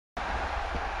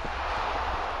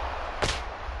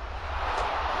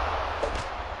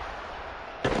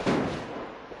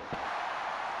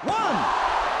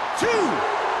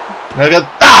Look at,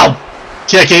 oh!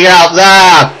 Kicking out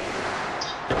there!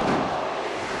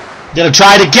 Gonna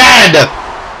try it again!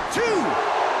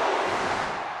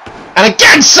 And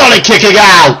again Sonic kicking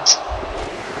out!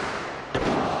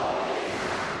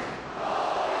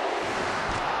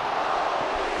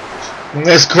 And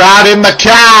this crowd in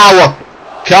Macau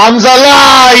comes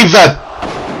alive!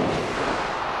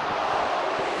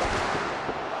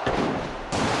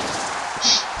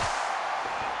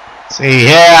 See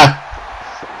here.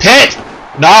 Pit!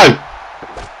 No!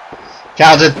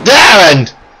 Counter there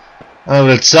and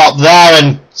over the top there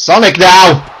and Sonic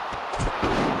now!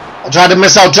 I tried a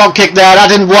missile drop kick there, that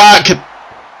didn't work!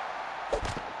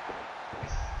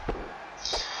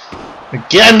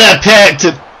 Again they're picked!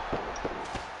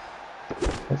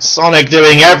 Sonic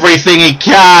doing everything he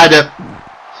can!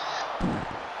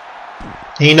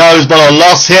 He knows but a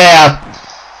loss here!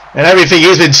 And everything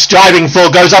he's been striving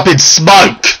for goes up in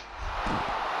smoke!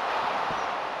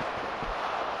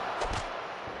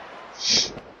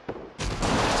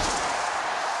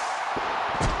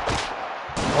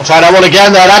 I'll try that one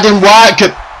again there, that didn't work.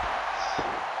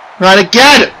 Right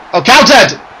again. Oh,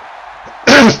 countered.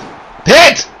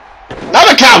 Pit.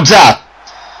 Another counter.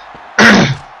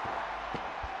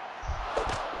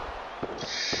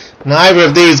 Neither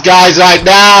of these guys right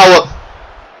now.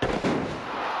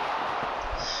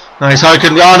 Nice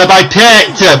Hoken Rana by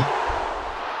Pit.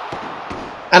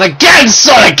 And again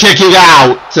Sonic kicking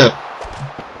out.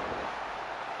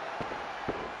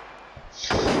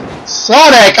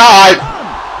 Sonic, alright.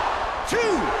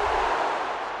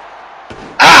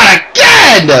 And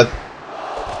again!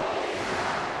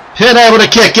 Pit able to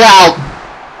kick out.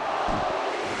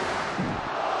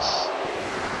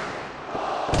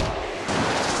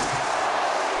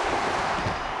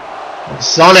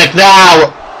 Sonic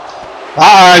now.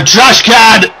 Uh-oh, trash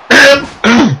can.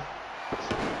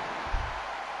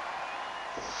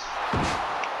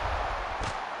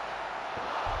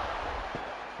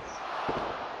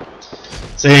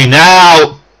 See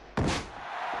now.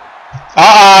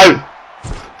 Uh-oh.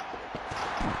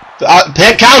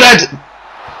 Pit counted!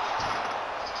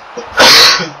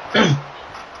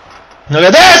 Look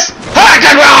at this!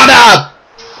 Hurricane Runner!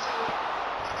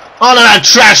 On that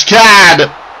trash can!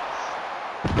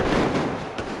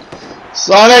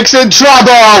 Sonic's in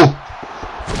trouble!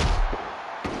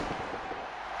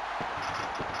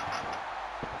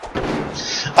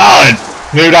 Oh, and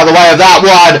moved out of the way of that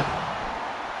one!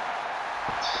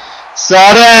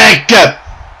 Sonic!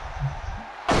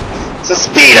 It's a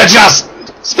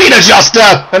speed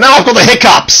adjuster, and now I've got the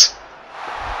hiccups.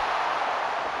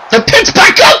 The Pit's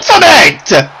back up from it.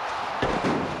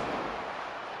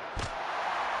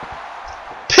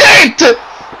 Pit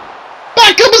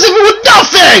back up as if it were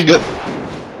nothing.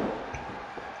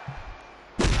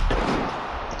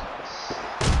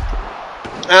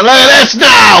 And look at this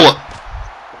now.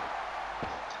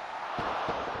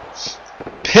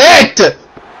 Pit,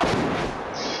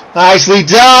 nicely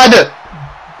done.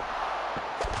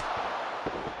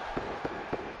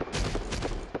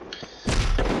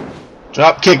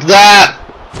 Drop kick there.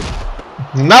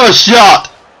 Another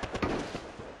shot.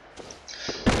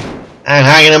 And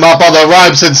hanging him up on the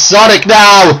ropes, and Sonic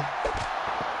now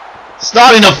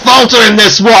starting to falter in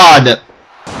this one.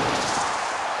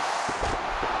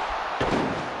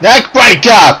 Neck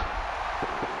breaker.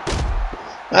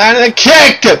 And a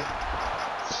kick.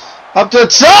 Up to the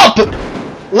top.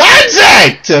 Lands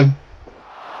it.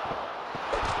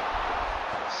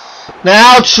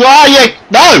 Now try it.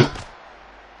 No.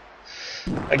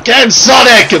 Again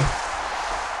Sonic!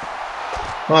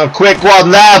 Oh, a quick one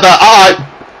there, but alright.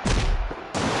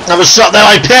 Another shot there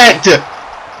I picked!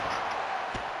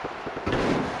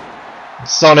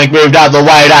 Sonic moved out of the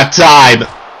way that time.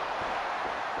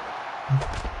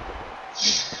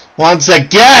 Once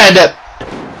again!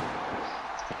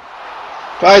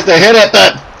 Tries to hit it,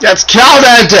 but gets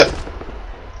countered!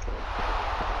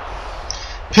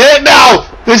 Pit now!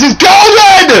 This is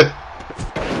golden!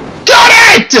 Got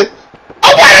it!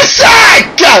 Oh, wait a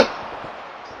sec!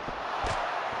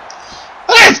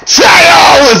 It's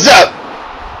Tails!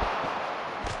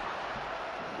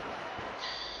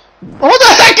 What the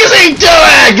heck is he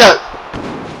doing?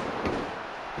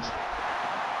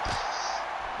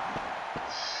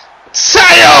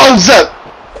 Tails!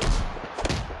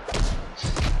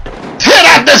 Pit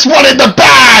had this one in the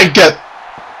bag!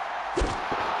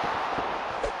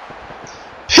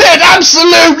 Pit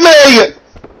absolutely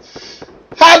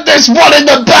had this one in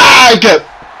the bag!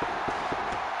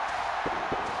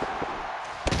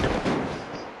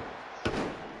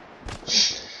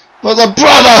 But the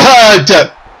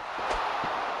Brotherhood!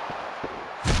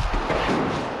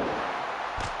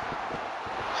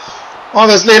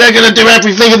 Honestly, they're gonna do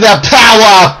everything in their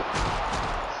power!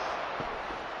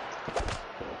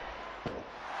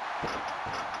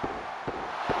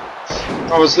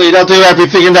 Obviously, they'll do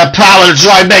everything in their power to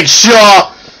try and make sure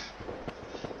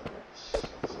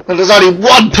that there's only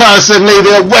one person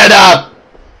leaving a winner!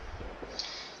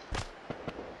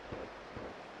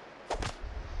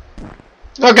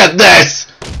 Look at this!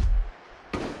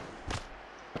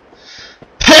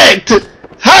 Pit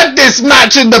had this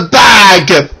match in the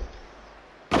bag!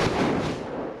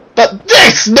 But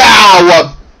this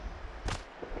now!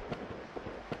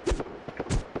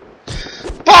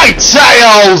 By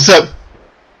Tails!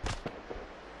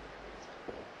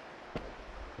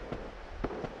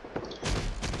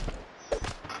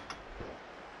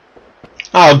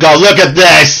 Oh god, look at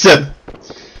this!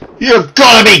 You've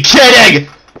gotta be kidding!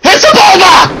 It's a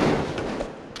bowler!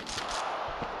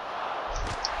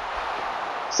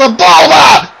 It's a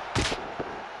bowler!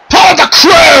 Part of the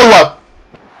crew!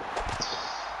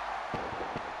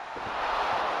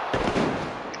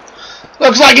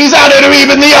 Looks like he's out here to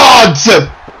even the odds!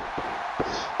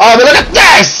 Oh, but look at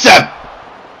this!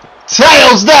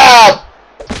 Tails there!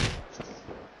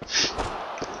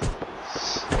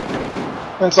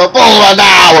 It's a bowler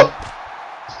now!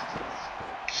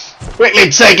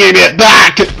 Quickly taking it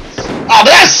back! Oh,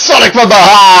 but there's Sonic from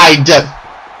behind!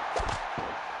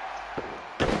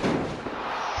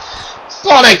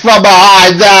 Sonic from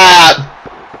behind there!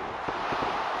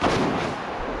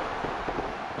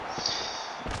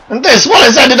 And this one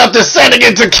has ended up descending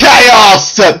into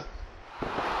chaos!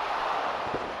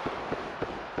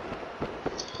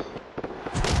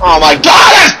 Oh my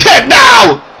god, there's Pit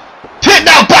now! Pit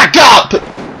now back up!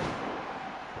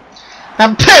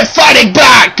 And Pit fighting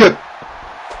back!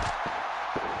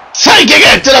 Taking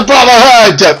it to the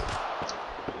Brotherhood!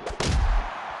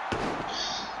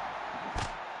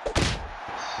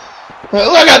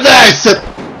 Look at this!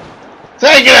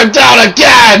 Taking him down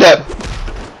again!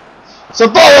 So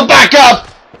bowler back up,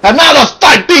 and now the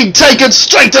fight being taken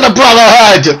straight to the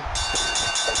Brotherhood!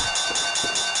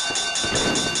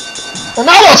 And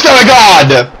now what's going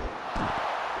on?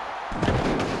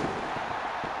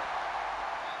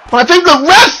 I think the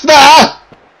ref there,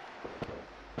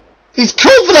 he's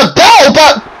called for the bell,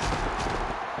 but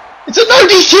it's a no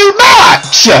DQ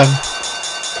match!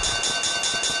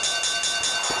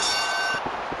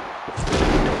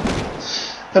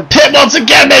 And Pit once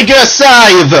again making a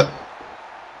save!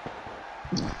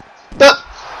 But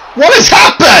what has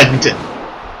happened?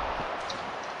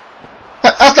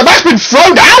 Has the match been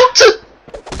thrown out?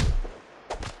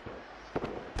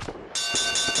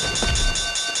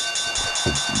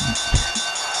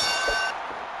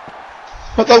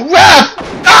 But the ref!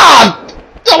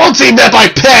 Double team there by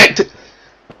Pit!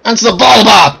 Answer the ball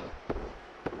bar!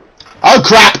 Oh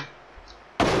crap!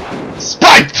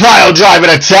 Spike pile driver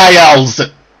to Tails!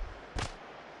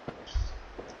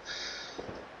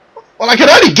 Well, I can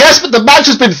only guess that the match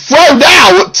has been thrown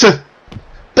out!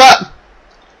 But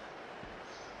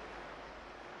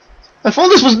I thought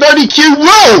this was no DQ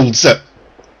rules!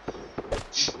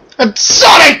 And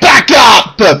Sonic back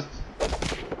up!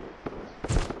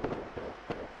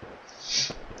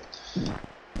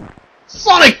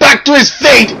 Sonic back to his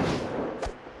feet!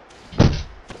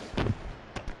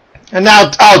 And now,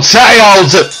 oh,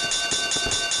 Tails!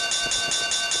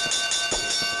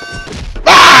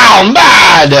 Oh,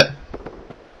 man!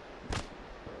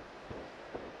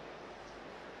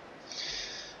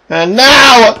 And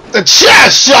now, the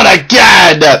chair shot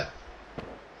again!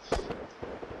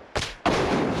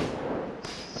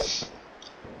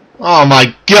 Oh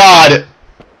my god!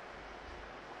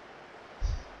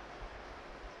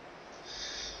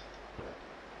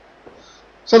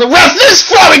 So the ref is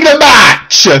throwing the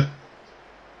match!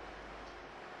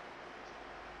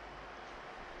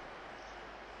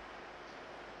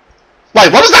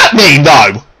 Wait, what does that mean,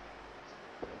 though?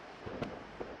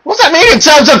 What does that mean in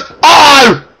terms of...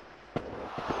 Oh!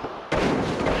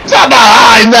 From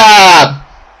behind there!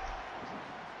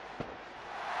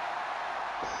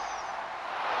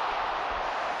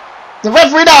 The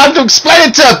referee now has to explain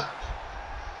it to...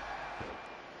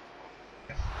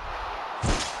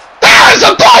 There is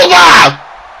a bowler!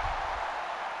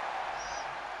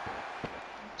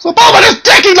 So bowler is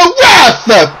taking the ref!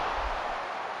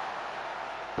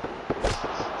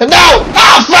 And now,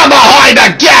 off from behind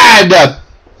again!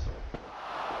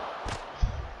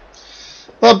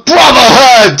 The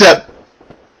Brotherhood!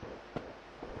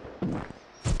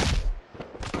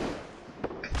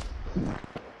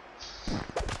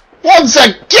 Once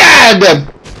again!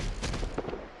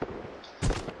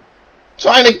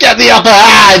 Trying to get the upper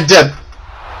hand!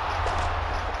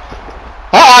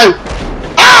 Oh!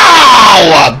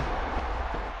 Ow!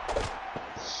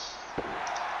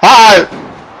 Oh!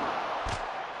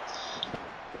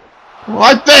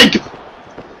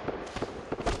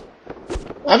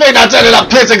 I think that's ended up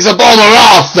pissing Zabola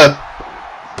off!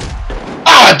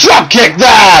 Oh, a drop kick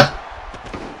there!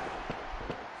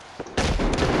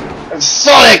 And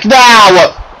Sonic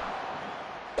now!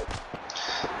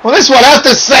 Well, this one,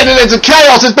 after sending into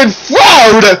chaos, has been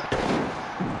thrown!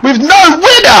 With no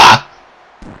winner!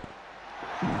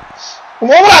 And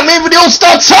what will that mean for the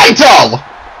All-Star title?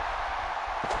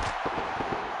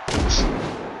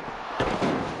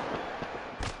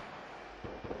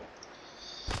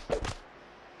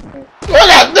 Look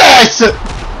at this!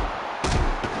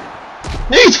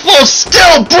 These four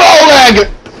still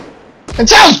brawling! And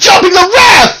Tails jumping the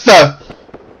ref!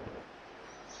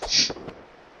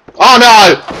 Oh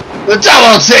no! The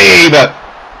double team!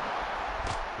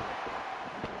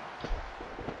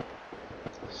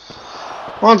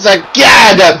 Once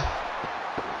again!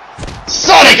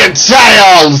 Sonic and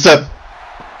Tails!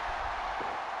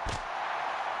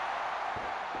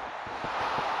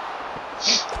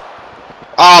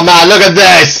 Oh man, look at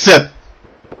this!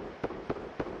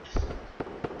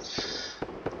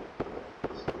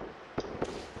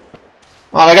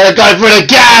 Oh, they're gonna go for it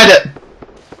again!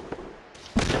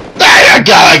 There you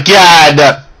go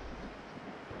again!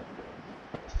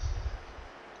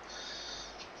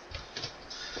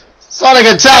 Sonic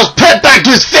and Tails pit back to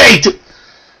his feet!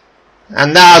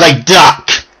 And now they duck!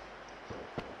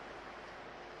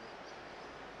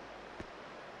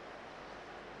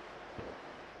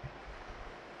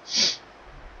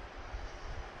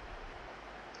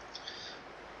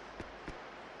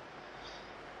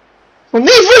 Well,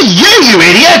 neither are you, you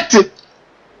idiot!